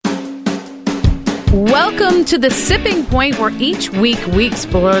Welcome to the Sipping Point, where each week we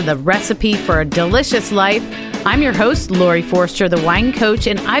explore the recipe for a delicious life. I'm your host, Lori Forster, the wine coach,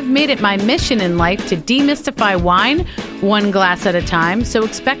 and I've made it my mission in life to demystify wine one glass at a time. So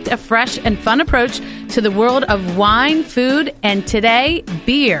expect a fresh and fun approach to the world of wine, food, and today,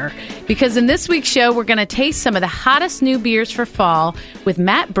 beer. Because in this week's show, we're going to taste some of the hottest new beers for fall with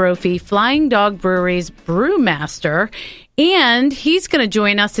Matt Brophy, Flying Dog Brewery's brewmaster. And he's going to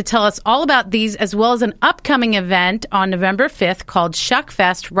join us to tell us all about these, as well as an upcoming event on November 5th called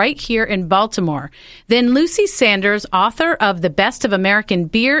Shuckfest right here in Baltimore. Then Lucy Sanders, author of The Best of American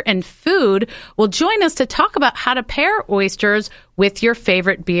Beer and Food, will join us to talk about how to pair oysters with your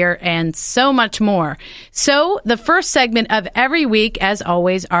favorite beer and so much more. So the first segment of every week, as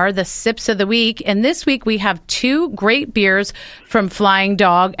always, are the Sips of the Week. And this week we have two great beers from Flying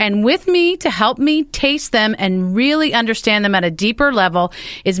Dog. And with me to help me taste them and really understand them at a deeper level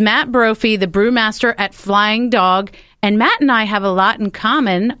is Matt Brophy, the brewmaster at Flying Dog. And Matt and I have a lot in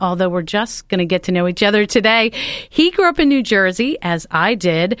common, although we're just going to get to know each other today. He grew up in New Jersey, as I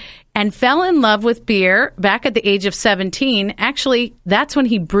did, and fell in love with beer back at the age of 17. Actually, that's when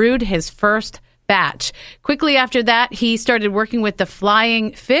he brewed his first batch. Quickly after that, he started working with the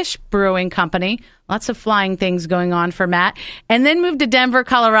Flying Fish Brewing Company. Lots of flying things going on for Matt. And then moved to Denver,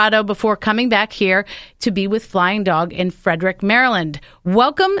 Colorado before coming back here to be with Flying Dog in Frederick, Maryland.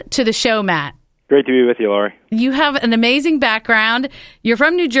 Welcome to the show, Matt. Great to be with you, Lori. You have an amazing background. You're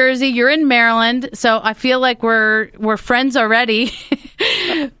from New Jersey. You're in Maryland. So I feel like we're friends already.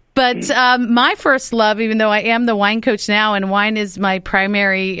 But my first love, even though I am the wine coach now and wine is my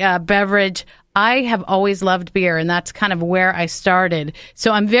primary beverage, I have always loved beer, and that's kind of where I started.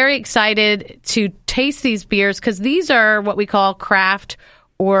 So I'm very excited to taste these beers because these are what we call craft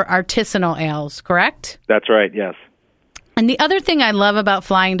or artisanal ales, correct? That's right, yes. And the other thing I love about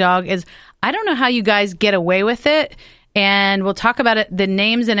Flying Dog is I don't know how you guys get away with it, and we'll talk about the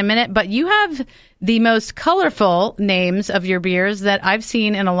names in a minute, but you have the most colorful names of your beers that I've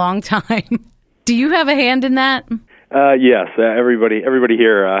seen in a long time. Do you have a hand in that? Yes, everybody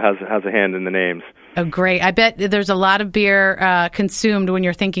here has a hand in the names. Oh, great. I bet there's a lot of beer consumed when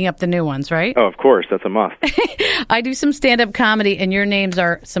you're thinking up the new ones, right? Oh, of course. That's a must. I do some stand-up comedy, and your names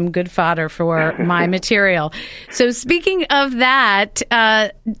are some good fodder for my material. So speaking of that,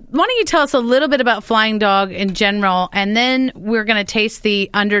 why don't you tell us a little bit about Flying Dog in general, and then we're going to taste the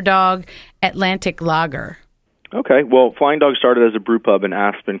Underdog Atlantic Lager. Okay. Well, Flying Dog started as a brew pub in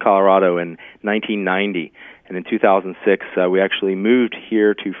Aspen, Colorado in 1990. And in 2006, we actually moved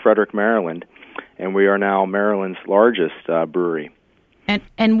here to Frederick, Maryland. And we are now Maryland's largest brewery.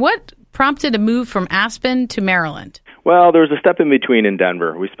 And what prompted a move from Aspen to Maryland? Well, there was a step in between in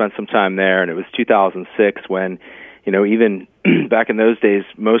Denver. We spent some time there, and it was 2006 when, even back in those days,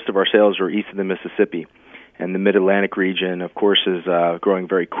 most of our sales were east of the Mississippi. And the Mid-Atlantic region, of course, is growing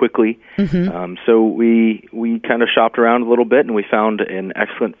very quickly. Mm-hmm. So we kind of shopped around a little bit, and we found an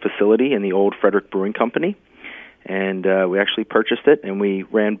excellent facility in the old Frederick Brewing Company. And we actually purchased it, and we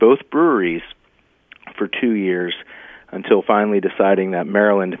ran both breweries for 2 years until finally deciding that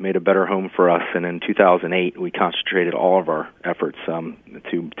Maryland made a better home for us. And in 2008, we concentrated all of our efforts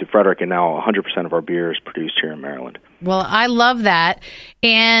to Frederick, and now 100% of our beer is produced here in Maryland. Well, I love that.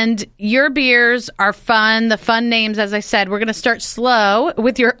 And your beers are fun. The fun names, as I said, we're going to start slow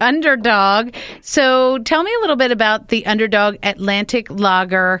with your Underdog. So tell me a little bit about the Underdog Atlantic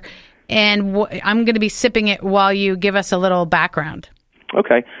Lager, and I'm going to be sipping it while you give us a little background.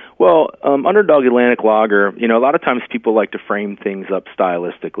 Okay. Well, Underdog Atlantic Lager, a lot of times people like to frame things up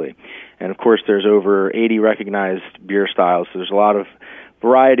stylistically. And, of course, there's over 80 recognized beer styles, so there's a lot of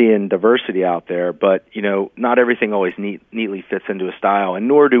variety and diversity out there. But, not everything always neatly fits into a style, and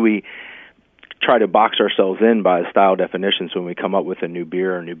nor do we try to box ourselves in by style definitions when we come up with a new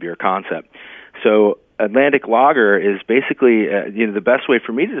beer or new beer concept. So Atlantic Lager is basically, the best way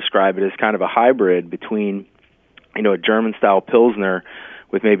for me to describe it is kind of a hybrid between a German-style Pilsner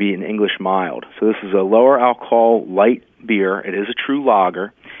with maybe an English mild. So this is a lower alcohol light beer. It is a true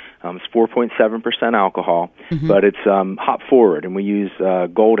lager. It's 4.7% alcohol, mm-hmm. but it's hop forward, and we use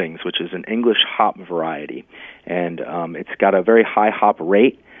Goldings, which is an English hop variety. And it's got a very high hop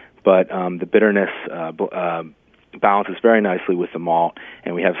rate, but the bitterness balances very nicely with the malt,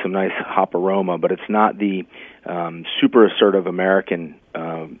 and we have some nice hop aroma, but it's not the super assertive American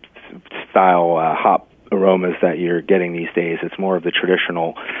style hop aromas that you're getting these days. It's more of the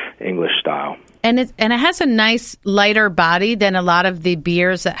traditional English style. And it has a nice lighter body than a lot of the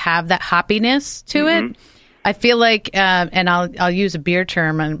beers that have that hoppiness to mm-hmm. it. I feel like, and I'll use a beer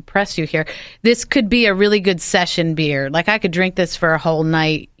term and press you here, this could be a really good session beer. Like I could drink this for a whole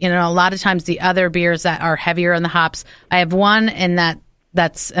night. You know, a lot of times the other beers that are heavier on the hops, I have one and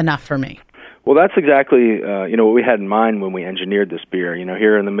that's enough for me. Well, that's exactly, what we had in mind when we engineered this beer. You know,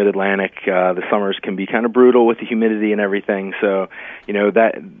 here in the Mid-Atlantic, the summers can be kind of brutal with the humidity and everything. So,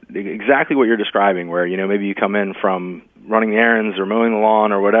 that exactly what you're describing, where, maybe you come in from running the errands or mowing the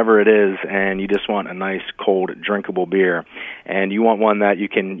lawn or whatever it is, and you just want a nice, cold, drinkable beer. And you want one that you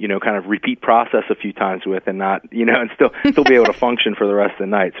can, kind of repeat process a few times with and not, and still be able to function for the rest of the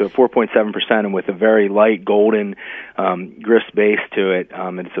night. So 4.7% and with a very light, golden, grist base to it,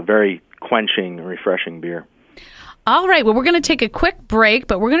 and it's a very quenching, refreshing beer. All right. Well, we're going to take a quick break,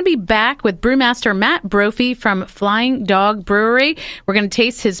 but we're going to be back with brewmaster Matt Brophy from Flying Dog Brewery. We're going to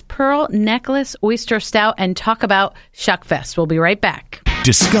taste his Pearl Necklace Oyster Stout and talk about Shuckfest. We'll be right back.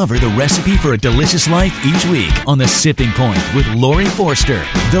 Discover the recipe for a delicious life each week on The Sipping Point with Lori Forster,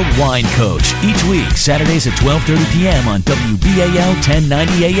 the wine coach. Each week, Saturdays at 12:30 p.m. on WBAL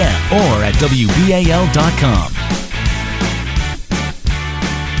 1090 AM or at WBAL.com.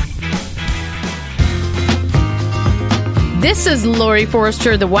 This is Lori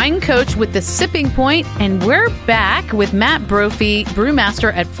Forster, the wine coach with The Sipping Point, and we're back with Matt Brophy,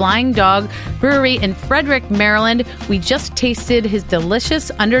 brewmaster at Flying Dog Brewery in Frederick, Maryland. We just tasted his delicious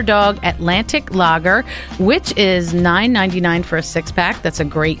Underdog Atlantic Lager, which is $9.99 for a six-pack. That's a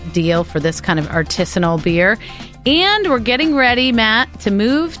great deal for this kind of artisanal beer. And we're getting ready, Matt, to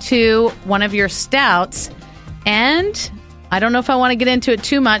move to one of your stouts, and I don't know if I want to get into it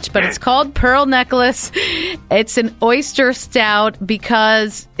too much, but it's called Pearl Necklace. It's an oyster stout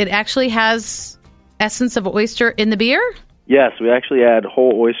because it actually has essence of oyster in the beer? Yes, we actually add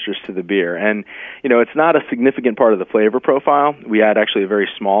whole oysters to the beer. And, it's not a significant part of the flavor profile. We add actually a very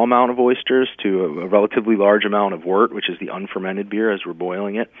small amount of oysters to a relatively large amount of wort, which is the unfermented beer as we're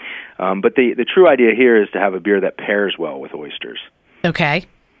boiling it. But the true idea here is to have a beer that pairs well with oysters. Okay.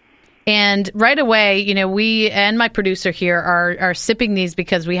 And right away, we and my producer here are sipping these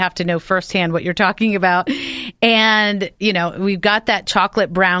because we have to know firsthand what you're talking about. And, we've got that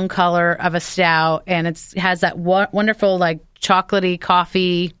chocolate brown color of a stout, and it has that wonderful, like, chocolatey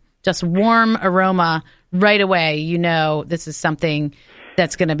coffee, just warm aroma right away. This is something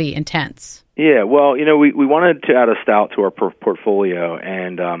that's going to be intense. Yeah, well, we wanted to add a stout to our portfolio,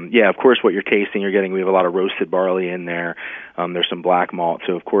 and of course, what you're tasting, you're getting. We have a lot of roasted barley in there. There's some black malt,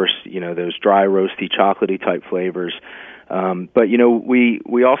 so of course, those dry, roasty, chocolatey type flavors. But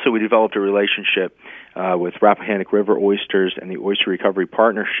we developed a relationship with Rappahannock River Oysters and the Oyster Recovery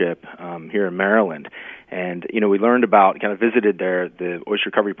Partnership here in Maryland. And, we learned about, kind of visited the Oyster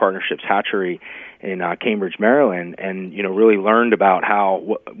Recovery Partnership's hatchery in Cambridge, Maryland, and, really learned about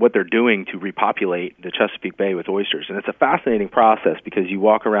what they're doing to repopulate the Chesapeake Bay with oysters. And it's a fascinating process because you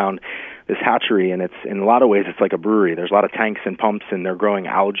walk around this hatchery, and it's, in a lot of ways, it's like a brewery. There's a lot of tanks and pumps, and they're growing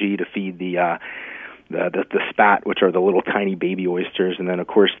algae to feed the spat, which are the little tiny baby oysters. And then, of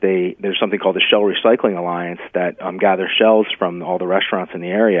course, there's something called the Shell Recycling Alliance that gathers shells from all the restaurants in the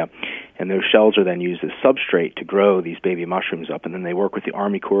area. And those shells are then used as substrate to grow these baby mushrooms up. And then they work with the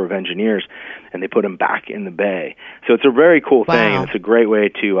Army Corps of Engineers, and they put them back in the bay. So it's a very cool thing. And it's a great way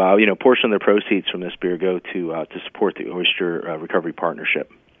to, portion of the proceeds from this beer go to support the Oyster Recovery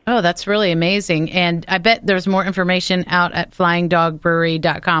Partnership. Oh, that's really amazing. And I bet there's more information out at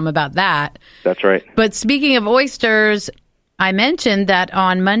flyingdogbrewery.com about that. That's right. But speaking of oysters, I mentioned that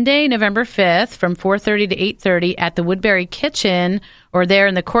on Monday, November 5th, from 4:30 to 8:30 at the Woodbury Kitchen, or there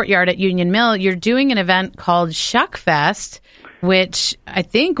in the courtyard at Union Mill, you're doing an event called Shuckfest, which I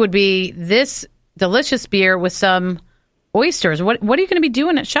think would be this delicious beer with some oysters. What are you going to be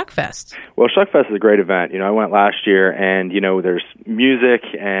doing at Shuckfest? Well, Shuckfest is a great event. I went last year, and there's music,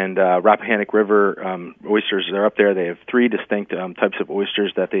 and Rappahannock River oysters are up there. They have 3 distinct types of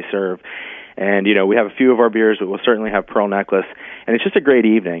oysters that they serve. And, we have a few of our beers, but we'll certainly have Pearl Necklace. And it's just a great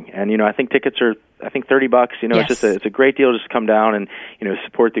evening. And, I think tickets are, $30. Yes. It's a great deal just to come down and,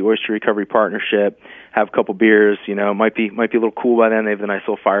 support the Oyster Recovery Partnership, have a couple beers. It might be a little cool by then. They have a nice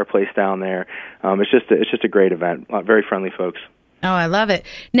little fireplace down there. It's just a great event. Very friendly folks. Oh, I love it.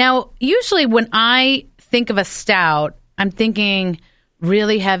 Now, usually when I think of a stout, I'm thinking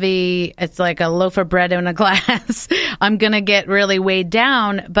really heavy. It's like a loaf of bread in a glass. I'm going to get really weighed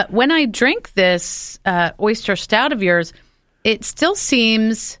down. But when I drink this oyster stout of yours, it still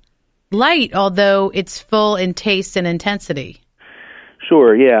seems light, although it's full in taste and intensity.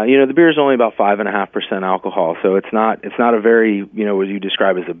 Sure, yeah. The beer is only about 5.5% alcohol, so it's not a very, what you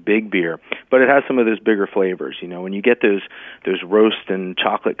describe as a big beer, but it has some of those bigger flavors. When you get those roast and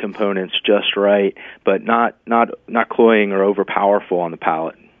chocolate components just right, but not cloying or over powerful on the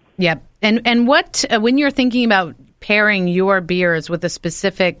palate. Yep. And what when you're thinking about pairing your beers with a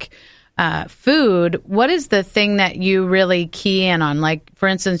specific food, what is the thing that you really key in on? Like, for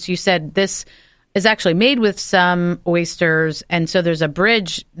instance, you said this is actually made with some oysters, and so there's a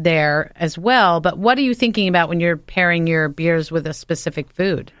bridge there as well. But what are you thinking about when you're pairing your beers with a specific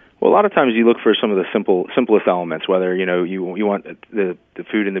food? Well, a lot of times you look for some of the simplest elements, whether you want the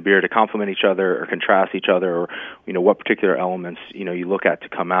food and the beer to complement each other or contrast each other, or what particular elements you look at to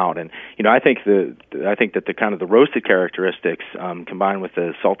come out. And I think that the kind of the roasted characteristics combined with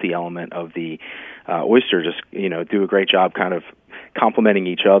the salty element of the oyster just do a great job kind of complementing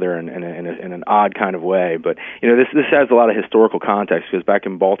each other in an odd kind of way. But this has a lot of historical context, because back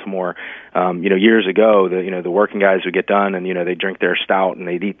in Baltimore, years ago, the working guys would get done and they'd drink their stout and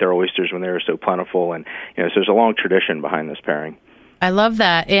they'd eat their oysters when they were so plentiful, and so there's a long tradition behind this pairing. I love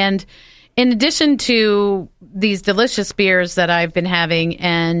that. And in addition to these delicious beers that I've been having,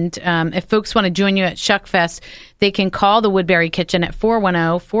 and if folks want to join you at Shuckfest, they can call the Woodbury Kitchen at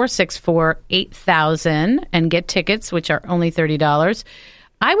 410-464-8000 and get tickets, which are only $30.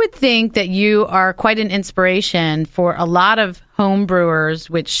 I would think that you are quite an inspiration for a lot of home brewers,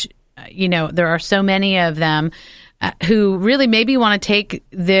 which, there are so many of them who really maybe want to take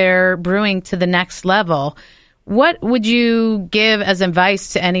their brewing to the next level. What would you give as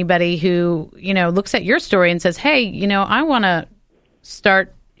advice to anybody who, looks at your story and says, hey, I want to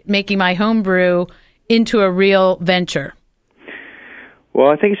start making my home brew into a real venture? Well,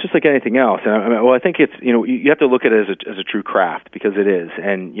 I think it's just like anything else. I think it's, you have to look at it as a true craft, because it is.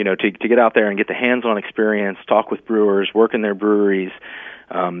 And, to get out there and get the hands-on experience, talk with brewers, work in their breweries,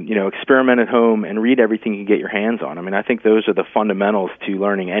 experiment at home and read everything you get your hands on. I think those are the fundamentals to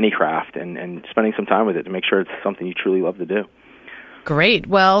learning any craft and spending some time with it to make sure it's something you truly love to do. Great.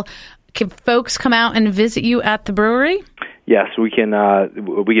 Well, can folks come out and visit you at the brewery? Yes, we can.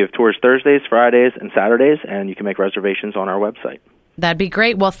 We give tours Thursdays, Fridays, and Saturdays, and you can make reservations on our website. That'd be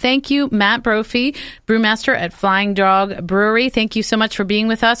great. Well, thank you, Matt Brophy, brewmaster at Flying Dog Brewery. Thank you so much for being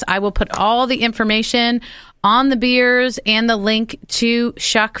with us. I will put all the information on the beers and the link to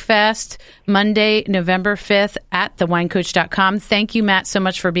Shuckfest Monday, November 5th at thewinecoach.com. Thank you, Matt, so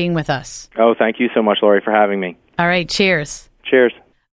much for being with us. Oh, thank you so much, Lori, for having me. All right. Cheers. Cheers.